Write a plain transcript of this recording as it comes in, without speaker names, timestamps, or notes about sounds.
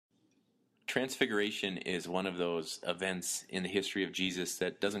Transfiguration is one of those events in the history of Jesus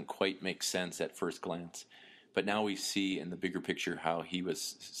that doesn't quite make sense at first glance. But now we see in the bigger picture how he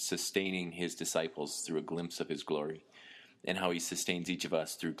was sustaining his disciples through a glimpse of his glory, and how he sustains each of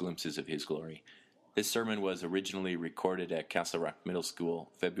us through glimpses of his glory. This sermon was originally recorded at Castle Rock Middle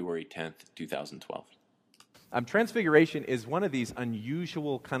School, February 10th, 2012. Transfiguration is one of these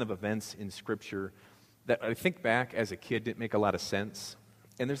unusual kind of events in Scripture that I think back as a kid didn't make a lot of sense.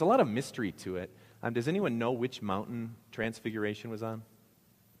 And there's a lot of mystery to it. Does anyone know which mountain Transfiguration was on?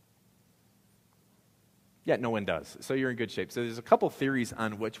 Yeah, no one does. So you're in good shape. So there's a couple theories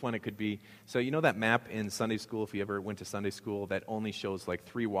on which one it could be. So you know that map in Sunday school, if you ever went to Sunday school, that only shows like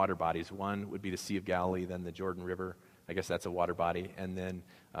three water bodies. One would be the Sea of Galilee, then the Jordan River. I guess that's a water body. And then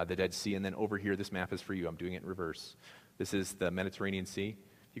the Dead Sea. And then over here, this map is for you. I'm doing it in reverse. This is the Mediterranean Sea.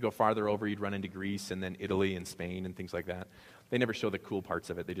 If you go farther over, you'd run into Greece and then Italy and Spain and things like that. They never show the cool parts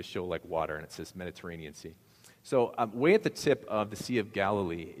of it. They just show like water, and it says Mediterranean Sea. So way at the tip of the Sea of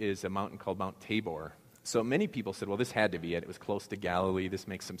Galilee is a mountain called Mount Tabor. So many people said, well, this had to be it. It was close to Galilee. This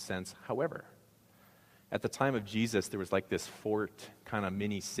makes some sense. However, at the time of Jesus, there was like this fort kind of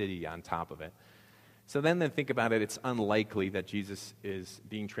mini city on top of it. So then think about it. It's unlikely that Jesus is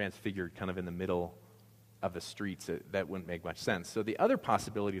being transfigured kind of in the middle of the streets. That wouldn't make much sense. So the other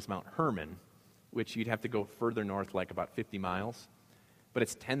possibility is Mount Hermon, which you'd have to go further north, like about 50 miles. But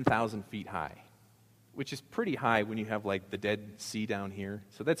it's 10,000 feet high, which is pretty high when you have like the Dead Sea down here.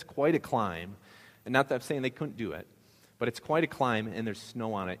 So that's quite a climb. And not that I'm saying they couldn't do it, but it's quite a climb, and there's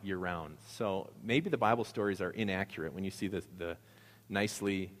snow on it year-round. So maybe the Bible stories are inaccurate when you see the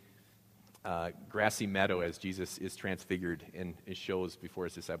nicely grassy meadow as Jesus is transfigured and shows before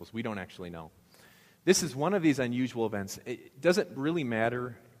his disciples. We don't actually know. This is one of these unusual events. It doesn't really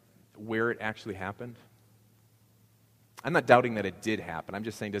matter where it actually happened. I'm not doubting that it did happen. I'm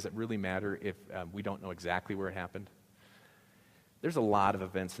just saying, does it really matter if we don't know exactly where it happened? There's a lot of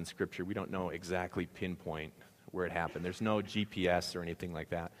events in Scripture we don't know exactly pinpoint where it happened. There's no GPS or anything like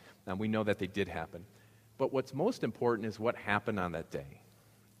that. We know that they did happen. But what's most important is what happened on that day.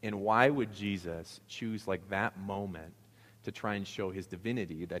 And why would Jesus choose like that moment to try and show his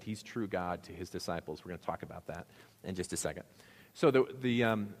divinity, that he's true God to his disciples? We're going to talk about that in just a second. So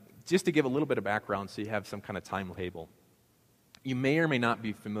just to give a little bit of background so you have some kind of timetable, you may or may not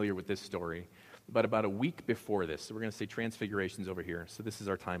be familiar with this story. But about a week before this, so we're going to say Transfiguration's over here, so this is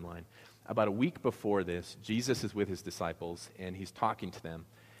our timeline. About a week before this, Jesus is with his disciples, and he's talking to them,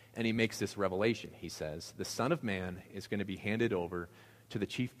 and he makes this revelation. He says, the Son of Man is going to be handed over to the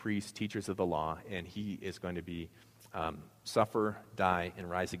chief priests, teachers of the law, and he is going to be suffer, die, and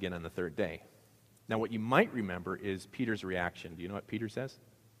rise again on the third day. Now, what you might remember is Peter's reaction. Do you know what Peter says?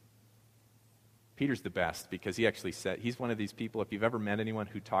 Peter's the best, because he actually said, he's one of these people, if you've ever met anyone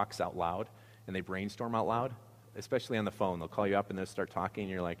who talks out loud, and they brainstorm out loud, especially on the phone. They'll call you up and they'll start talking,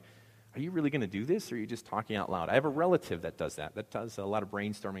 and you're like, are you really going to do this, or are you just talking out loud? I have a relative that does that. That does a lot of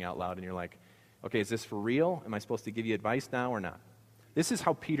brainstorming out loud, and you're like, okay, is this for real? Am I supposed to give you advice now or not? This is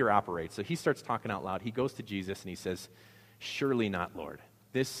how Peter operates. So he starts talking out loud. He goes to Jesus, and he says, surely not, Lord.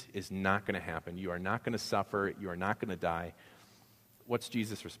 This is not going to happen. You are not going to suffer. You are not going to die. What's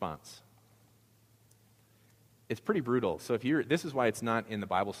Jesus' response? It's pretty brutal. So this is why it's not in the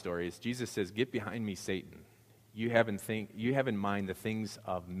Bible stories. Jesus says, get behind me, Satan. You have in mind the things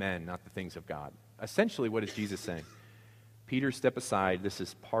of men, not the things of God. Essentially, what is Jesus saying? Peter, step aside. This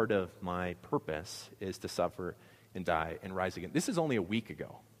is part of my purpose, is to suffer and die and rise again. This is only a week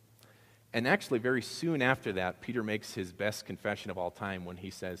ago. And actually, very soon after that, Peter makes his best confession of all time when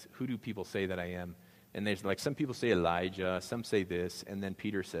he says, who do people say that I am? And there's like, some people say Elijah, some say this, and then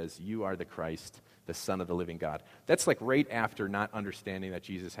Peter says, you are the Christ, the Son of the living God. That's like right after not understanding that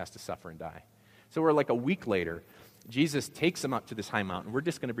Jesus has to suffer and die. So we're like a week later, Jesus takes them up to this high mountain. We're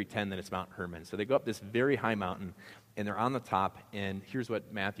just going to pretend that it's Mount Hermon. So they go up this very high mountain, and they're on the top, and here's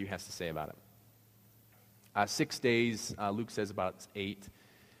what Matthew has to say about it. 6 days, Luke says about 8.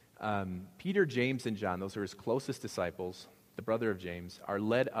 Peter, James, and John, those are his closest disciples, the brother of James, are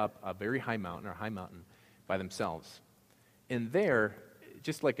led up a very high mountain, by themselves. And there,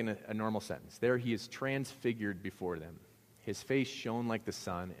 just like in a normal sentence, there he is transfigured before them. His face shone like the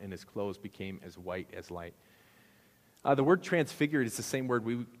sun, and his clothes became as white as light. The word transfigured is the same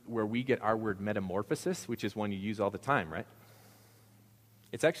word where we get our word metamorphosis, which is one you use all the time, right?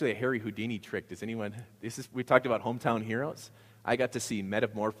 It's actually a Harry Houdini trick. We talked about Hometown Heroes. I got to see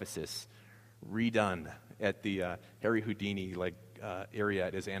Metamorphosis redone at the Harry Houdini area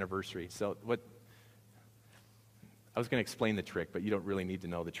at his anniversary. So I was going to explain the trick, but you don't really need to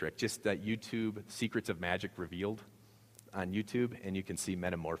know the trick. Just that YouTube, Secrets of Magic Revealed on YouTube, and you can see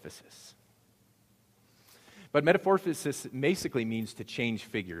Metamorphosis. But metamorphosis basically means to change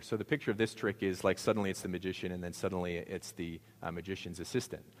figure. So the picture of this trick is like suddenly it's the magician and then suddenly it's the magician's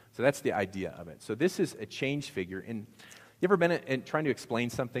assistant. So that's the idea of it. So this is a change figure. And you ever been in trying to explain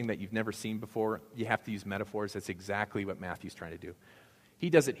something that you've never seen before? You have to use metaphors. That's exactly what Matthew's trying to do. He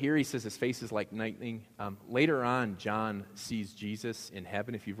does it here. He says his face is like lightning. Later on, John sees Jesus in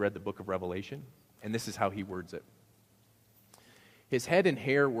heaven, if you've read the book of Revelation. And this is how he words it. His head and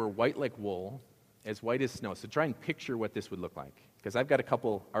hair were white like wool, as white as snow. So try and picture what this would look like, because I've got a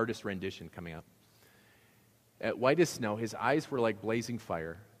couple artist rendition coming up. At white as snow, his eyes were like blazing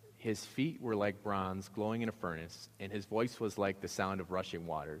fire, his feet were like bronze glowing in a furnace, and his voice was like the sound of rushing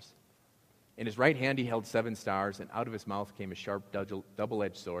waters. In his right hand he held 7 stars, and out of his mouth came a sharp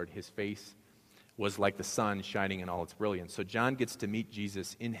double-edged sword. His face was like the sun shining in all its brilliance. So John gets to meet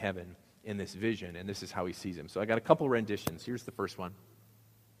Jesus in heaven in this vision, and this is how he sees him. So I got a couple renditions. Here's the first one.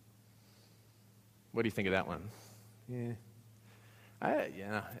 What do you think of that one?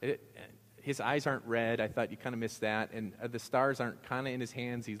 His eyes aren't red. I thought you kind of missed that. And the stars aren't kind of in his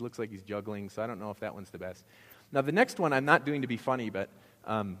hands. He looks like he's juggling, so I don't know if that one's the best. Now, the next one I'm not doing to be funny, but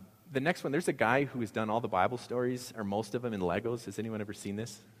the next one, there's a guy who has done all the Bible stories, or most of them, in Legos. Has anyone ever seen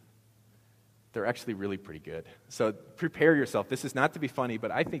this? They're actually really pretty good. So prepare yourself. This is not to be funny,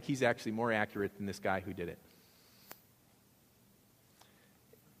 but I think he's actually more accurate than this guy who did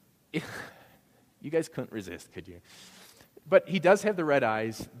it. You guys couldn't resist, could you? But he does have the red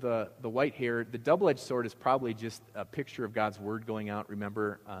eyes, the white hair. The double-edged sword is probably just a picture of God's word going out.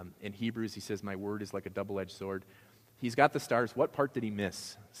 Remember, in Hebrews, he says, my word is like a double-edged sword. He's got the stars. What part did he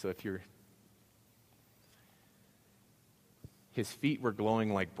miss? So if you're... His feet were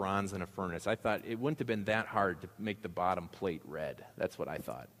glowing like bronze in a furnace. I thought it wouldn't have been that hard to make the bottom plate red. That's what I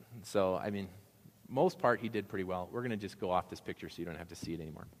thought. So, I mean, most part he did pretty well. We're going to just go off this picture so you don't have to see it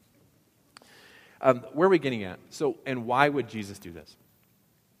anymore. Where are we getting at? So, and why would Jesus do this?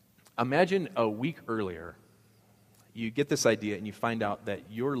 Imagine a week earlier, you get this idea and you find out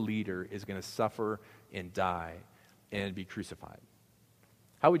that your leader is going to suffer and die and be crucified.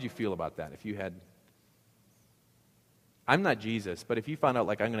 How would you feel about that if you had... I'm not Jesus, but if you found out,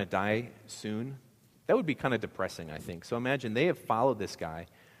 like, I'm going to die soon, that would be kind of depressing, I think. So imagine they have followed this guy,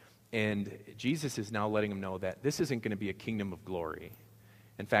 and Jesus is now letting them know that this isn't going to be a kingdom of glory.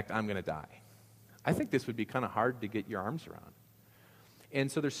 In fact, I'm going to die. I think this would be kind of hard to get your arms around.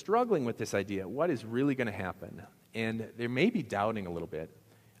 And so they're struggling with this idea. What is really going to happen? And they may be doubting a little bit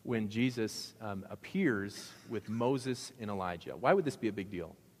when Jesus appears with Moses and Elijah. Why would this be a big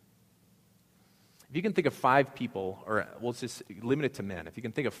deal? If you can think of 5 people, or we'll just limit it to men. If you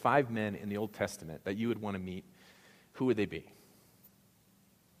can think of 5 men in the Old Testament that you would want to meet, who would they be?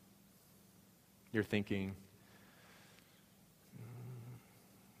 You're thinking...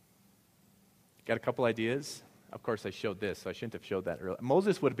 Got a couple ideas? Of course, I showed this, so I shouldn't have showed that earlier.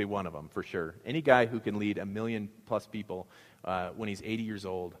 Moses would be one of them, for sure. Any guy who can lead 1 million plus people when he's 80 years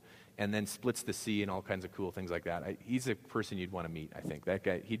old and then splits the sea and all kinds of cool things like that. He's a person you'd want to meet, I think. That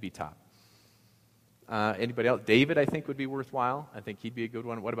guy, he'd be top. Anybody else? David, I think, would be worthwhile. I think he'd be a good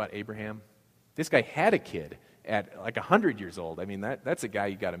one. What about Abraham? This guy had a kid at like 100 years old. I mean, that's a guy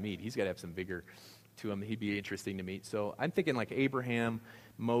you got to meet. He's got to have some vigor to him. He'd be interesting to meet. So I'm thinking like Abraham,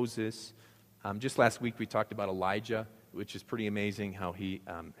 Moses... just last week we talked about Elijah, which is pretty amazing how he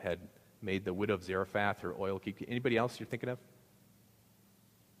had made the widow of Zarephath her oil keep. Anybody else you're thinking of?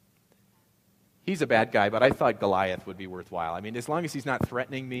 He's a bad guy, but I thought Goliath would be worthwhile. I mean, as long as he's not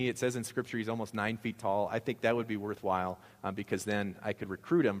threatening me, it says in Scripture he's almost 9 feet tall. I think that would be worthwhile because then I could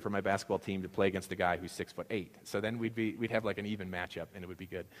recruit him for my basketball team to play against a guy who's 6'8". So then we'd have like an even matchup, and it would be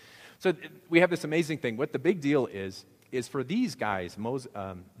good. So we have this amazing thing. What the big deal is for these guys,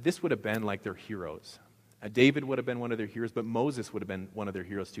 this would have been like their heroes. David would have been one of their heroes, but Moses would have been one of their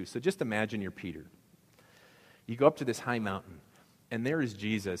heroes too. So just imagine you're Peter. You go up to this high mountain, and there is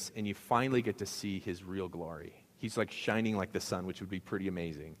Jesus, and you finally get to see his real glory. He's like shining like the sun, which would be pretty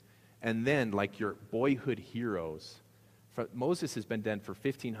amazing. And then, like your boyhood heroes, Moses has been dead for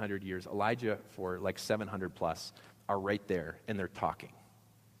 1,500 years, Elijah for like 700 plus, are right there, and they're talking.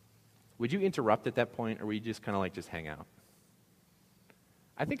 Would you interrupt at that point, or would you just kind of like just hang out?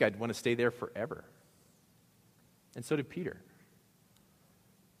 I think I'd want to stay there forever. And so did Peter.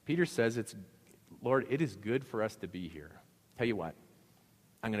 Peter says, Lord, it is good for us to be here. Tell you what,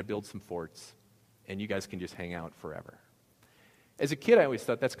 I'm going to build some forts, and you guys can just hang out forever. As a kid, I always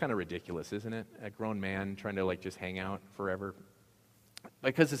thought that's kind of ridiculous, isn't it? A grown man trying to like just hang out forever.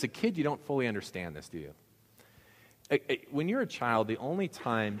 Because as a kid, you don't fully understand this, do you? When you're a child,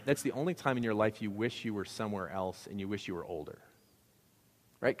 that's the only time in your life you wish you were somewhere else and you wish you were older.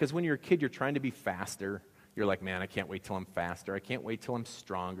 Right? Because when you're a kid, you're trying to be faster. You're like, man, I can't wait till I'm faster. I can't wait till I'm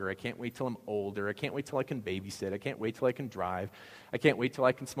stronger. I can't wait till I'm older. I can't wait till I can babysit. I can't wait till I can drive. I can't wait till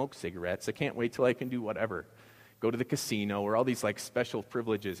I can smoke cigarettes. I can't wait till I can do whatever. Go to the casino or all these like special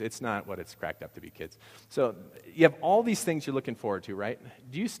privileges. It's not what it's cracked up to be, kids. So you have all these things you're looking forward to, right?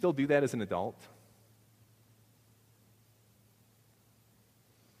 Do you still do that as an adult?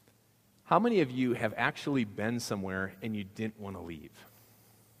 How many of you have actually been somewhere and you didn't want to leave?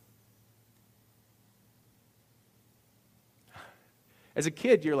 As a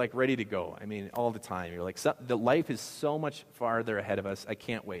kid, you're like ready to go. I mean, all the time. You're like, the life is so much farther ahead of us. I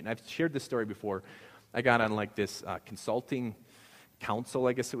can't wait. And I've shared this story before. I got on like this consulting council,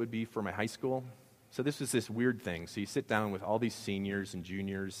 I guess it would be, for my high school. So this was this weird thing. So you sit down with all these seniors and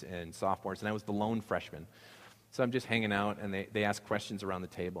juniors and sophomores, and I was the lone freshman. So I'm just hanging out, and they ask questions around the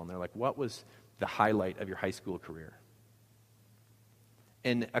table, and they're like, what was the highlight of your high school career?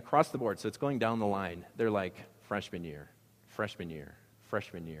 And across the board, so it's going down the line, they're like, freshman year, freshman year,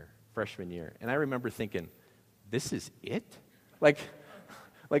 freshman year, freshman year. And I remember thinking, this is it? Like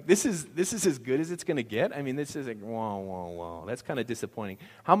this is as good as it's going to get? I mean, this is like, whoa. That's kind of disappointing.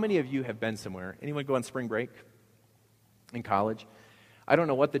 How many of you have been somewhere? Anyone go on spring break in college? I don't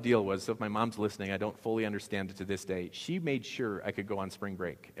know what the deal was, so if my mom's listening, I don't fully understand it to this day. She made sure I could go on spring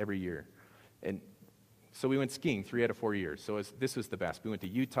break every year. And so we went skiing 3 out of 4 years. So this was the best. We went to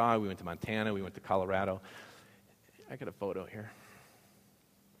Utah, we went to Montana, we went to Colorado. I got a photo here.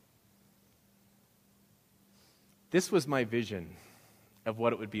 This was my vision of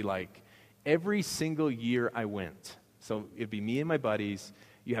what it would be like. Every single year I went. So it'd be me and my buddies.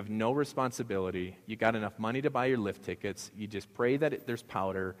 You have no responsibility. You got enough money to buy your lift tickets. You just pray that there's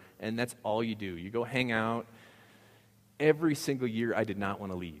powder, and that's all you do. You go hang out. Every single year I did not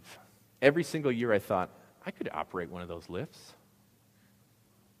want to leave. Every single year I thought, I could operate one of those lifts.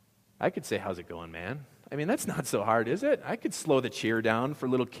 I could say, how's it going, man? I mean, that's not so hard, is it? I could slow the chair down for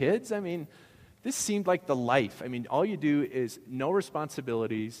little kids. I mean, this seemed like the life. I mean, all you do is no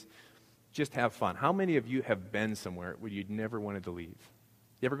responsibilities, just have fun. How many of you have been somewhere where you'd never wanted to leave?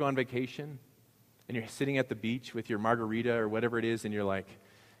 You ever go on vacation and you're sitting at the beach with your margarita or whatever it is and you're like,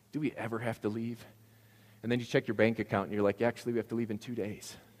 do we ever have to leave? And then you check your bank account and you're like, actually, we have to leave in 2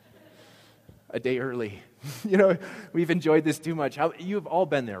 days. A day early. We've enjoyed this too much. You've all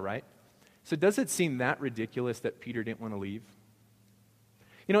been there, right? So does it seem that ridiculous that Peter didn't want to leave?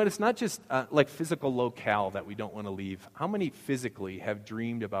 And it's not just like physical locale that we don't want to leave. How many physically have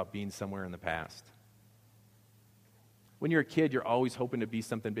dreamed about being somewhere in the past? When you're a kid, you're always hoping to be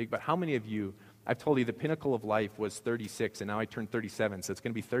something big, but how many of you, I've told you the pinnacle of life was 36, and now I turned 37, so it's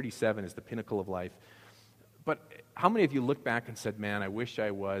going to be 37 is the pinnacle of life. But how many of you look back and said, man, I wish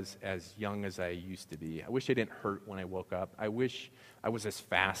I was as young as I used to be. I wish I didn't hurt when I woke up. I wish I was as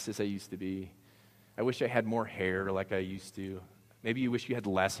fast as I used to be. I wish I had more hair like I used to. Maybe you wish you had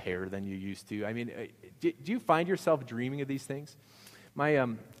less hair than you used to. I mean, do you find yourself dreaming of these things? My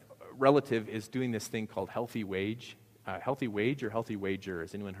relative is doing this thing called Healthy Wage. Healthy Wage or Healthy Wager.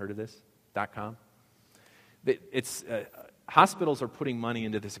 Has anyone heard of this? .com? It's hospitals are putting money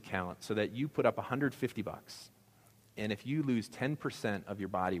into this account so that you put up $150, and if you lose 10% of your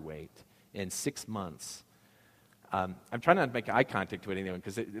body weight in 6 months, I'm trying not to make eye contact with anyone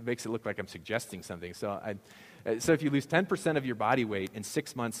because it makes it look like I'm suggesting something. So if you lose 10% of your body weight in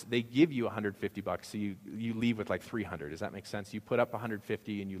 6 months, they give you $150. So you leave with like $300. Does that make sense? You put up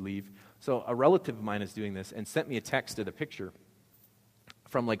 $150 and you leave. So a relative of mine is doing this and sent me a text of the picture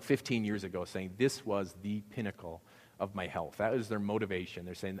from like 15 years ago saying this was the pinnacle of my health. That was their motivation.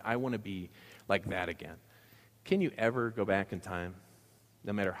 They're saying, I want to be like that again. Can you ever go back in time,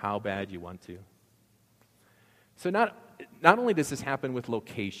 no matter how bad you want to? So not only does this happen with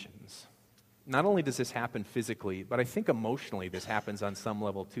locations, not only does this happen physically, but I think emotionally this happens on some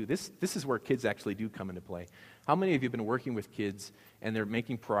level too. This is where kids actually do come into play. How many of you have been working with kids and they're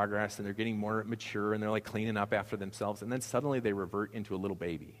making progress and they're getting more mature and they're like cleaning up after themselves and then suddenly they revert into a little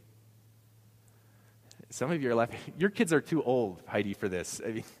baby? Some of you are laughing. Your kids are too old, Heidi, for this.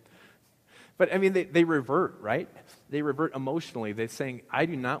 But they revert, right? They revert emotionally. They're saying, I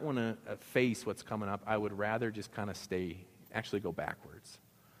do not want to face what's coming up. I would rather just kind of actually go backwards.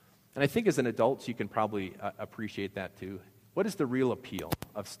 And I think as an adult, you can probably appreciate that too. What is the real appeal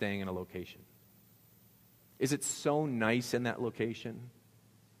of staying in a location? Is it so nice in that location?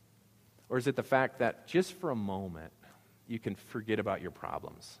 Or is it the fact that just for a moment, you can forget about your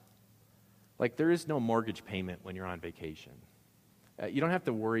problems? Like there is no mortgage payment when you're on vacation. You don't have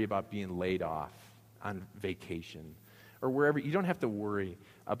to worry about being laid off on vacation or wherever. You don't have to worry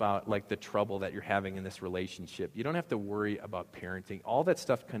about like the trouble that you're having in this relationship. You don't have to worry about parenting. All that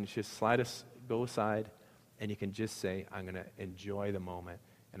stuff can just go aside and you can just say, I'm going to enjoy the moment,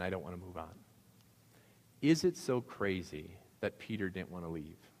 and I don't want to move on. Is it so crazy that Peter didn't want to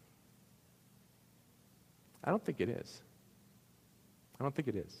leave? I don't think it is. I don't think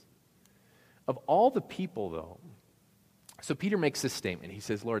it is. Of all the people, though, so Peter makes this statement. He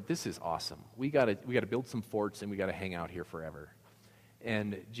says, Lord, this is awesome. We got to build some forts, and we got to hang out here forever.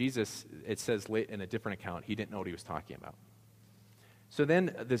 And Jesus, it says in a different account, he didn't know what he was talking about. So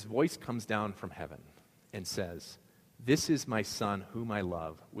then this voice comes down from heaven and says, this is my son whom I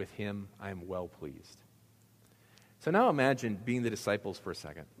love. With him I am well pleased. So now imagine being the disciples for a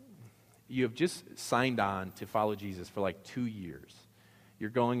second. You have just signed on to follow Jesus for like 2 years. You're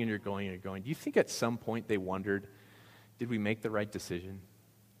going and you're going and you're going. Do you think at some point they wondered, did we make the right decision?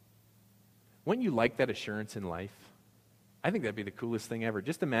 Wouldn't you like that assurance in life? I think that'd be the coolest thing ever.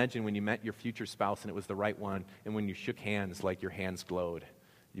 Just imagine when you met your future spouse and it was the right one, and when you shook hands, like your hands glowed.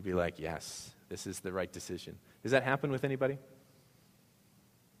 You'd be like, yes, this is the right decision. Does that happen with anybody?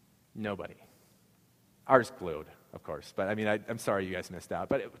 Nobody. Ours glowed, of course. But I mean, I'm sorry you guys missed out.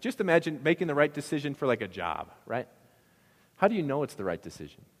 But just imagine making the right decision for like a job, right? How do you know it's the right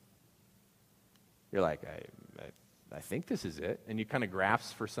decision? You're like, I think this is it. And you kind of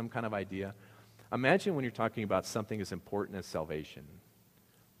grasp for some kind of idea. Imagine when you're talking about something as important as salvation.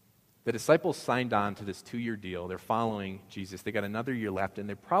 The disciples signed on to this 2-year deal. They're following Jesus. They got another year left, and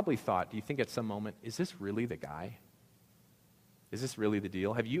they probably thought, do you think at some moment, is this really the guy? Is this really the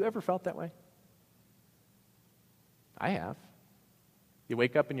deal? Have you ever felt that way? I have. You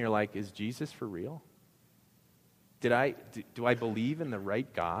wake up and you're like, is Jesus for real? Do I believe in the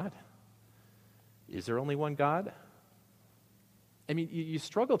right God? Is there only one God? I mean, you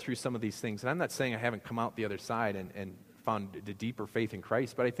struggle through some of these things, and I'm not saying I haven't come out the other side and found the deeper faith in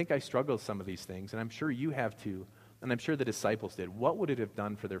Christ, but I think I struggle with some of these things, and I'm sure you have too, and I'm sure the disciples did. What would it have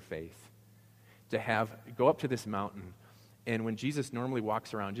done for their faith to go up to this mountain, and when Jesus normally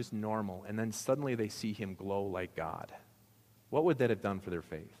walks around just normal, and then suddenly they see him glow like God? What would that have done for their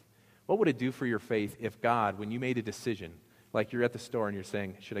faith? What would it do for your faith if God, when you made a decision, like you're at the store and you're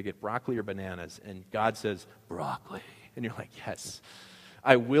saying, should I get broccoli or bananas? And God says, broccoli. And you're like, yes,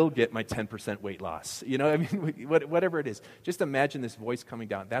 I will get my 10% weight loss. You know, I mean, whatever it is. Just imagine this voice coming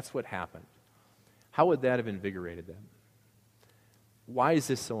down. That's what happened. How would that have invigorated them? Why is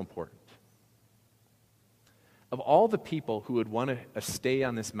this so important? Of all the people who would want to stay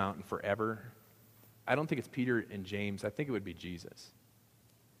on this mountain forever, I don't think it's Peter and James. I think it would be Jesus.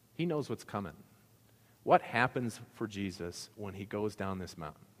 He knows what's coming. What happens for Jesus when he goes down this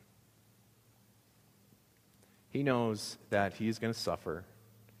mountain? He knows that he is going to suffer.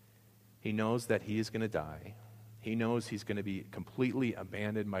 He knows that he is going to die. He knows he's going to be completely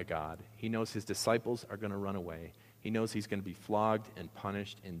abandoned by God. He knows his disciples are going to run away. He knows he's going to be flogged and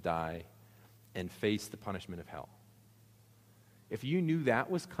punished and die and face the punishment of hell. If you knew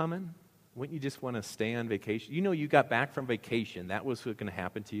that was coming, wouldn't you just want to stay on vacation? You know you got back from vacation. That was what's going to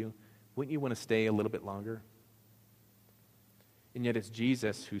happen to you. Wouldn't you want to stay a little bit longer? And yet it's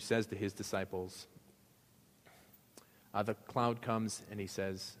Jesus who says to his disciples, the cloud comes and he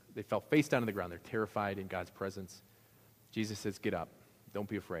says, they fell face down on the ground. They're terrified in God's presence. Jesus says, get up. Don't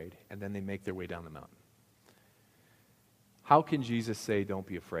be afraid. And then they make their way down the mountain. How can Jesus say, don't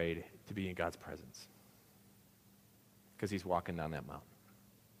be afraid, to be in God's presence? Because he's walking down that mountain.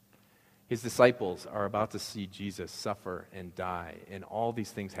 His disciples are about to see Jesus suffer and die, and all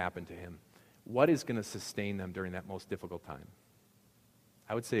these things happen to him. What is going to sustain them during that most difficult time?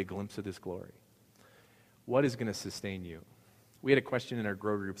 I would say a glimpse of this glory. What is going to sustain you? We had a question in our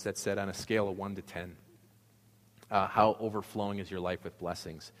grow groups that said, on a scale of 1 to 10, how overflowing is your life with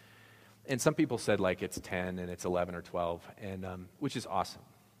blessings? And some people said like it's 10 and it's 11 or 12, and which is awesome.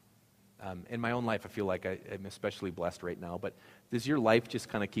 In my own life, I feel like I'm especially blessed right now, but does your life just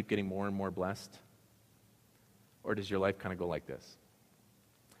kind of keep getting more and more blessed? Or does your life kind of go like this?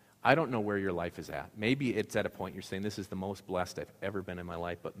 I don't know where your life is at. Maybe it's at a point you're saying, this is the most blessed I've ever been in my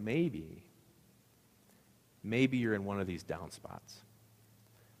life, but maybe you're in one of these down spots.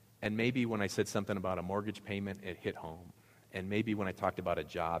 And maybe when I said something about a mortgage payment, it hit home. And maybe when I talked about a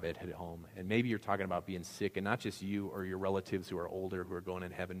job, it hit home. And maybe you're talking about being sick, and not just you or your relatives who are older who are going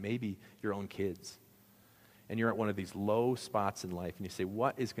in heaven, maybe your own kids. And you're at one of these low spots in life, and you say,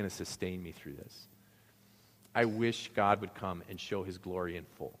 what is going to sustain me through this? I wish God would come and show his glory in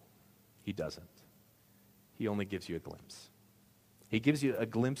full. He doesn't. He only gives you a glimpse. He gives you a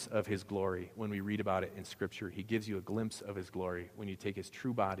glimpse of his glory when we read about it in Scripture. He gives you a glimpse of his glory when you take his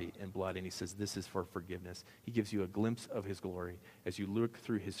true body and blood and he says, this is for forgiveness. He gives you a glimpse of his glory as you look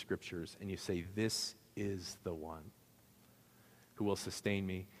through his Scriptures and you say, this is the one who will sustain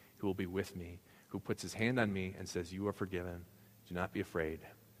me, who will be with me, who puts his hand on me and says, you are forgiven. Do not be afraid.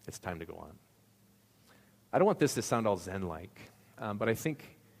 It's time to go on. I don't want this to sound all Zen-like, but I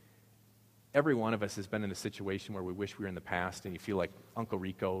think every one of us has been in a situation where we wish we were in the past, and you feel like Uncle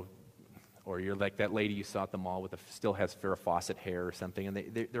Rico, or you're like that lady you saw at the mall with still has Farrah Fawcett hair or something,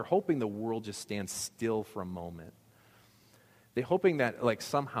 and they're hoping the world just stands still for a moment. They're hoping that like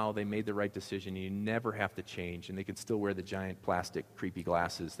somehow they made the right decision and you never have to change, and they can still wear the giant plastic creepy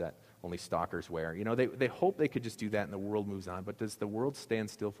glasses that only stalkers wear. You know, they hope they could just do that and the world moves on, but does the world stand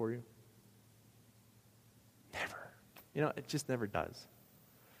still for you? Never. You know, it just never does.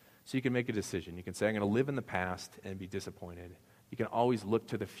 So you can make a decision. You can say, I'm going to live in the past and be disappointed. You can always look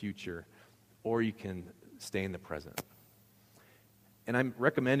to the future, or you can stay in the present. And I'm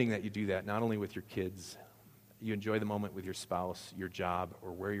recommending that you do that not only with your kids, you enjoy the moment with your spouse, your job,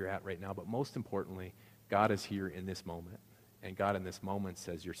 or where you're at right now, but most importantly, God is here in this moment. And God in this moment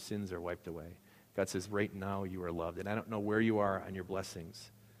says your sins are wiped away. God says right now you are loved. And I don't know where you are on your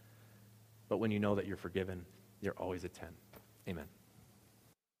blessings, but when you know that you're forgiven, you're always at 10. Amen.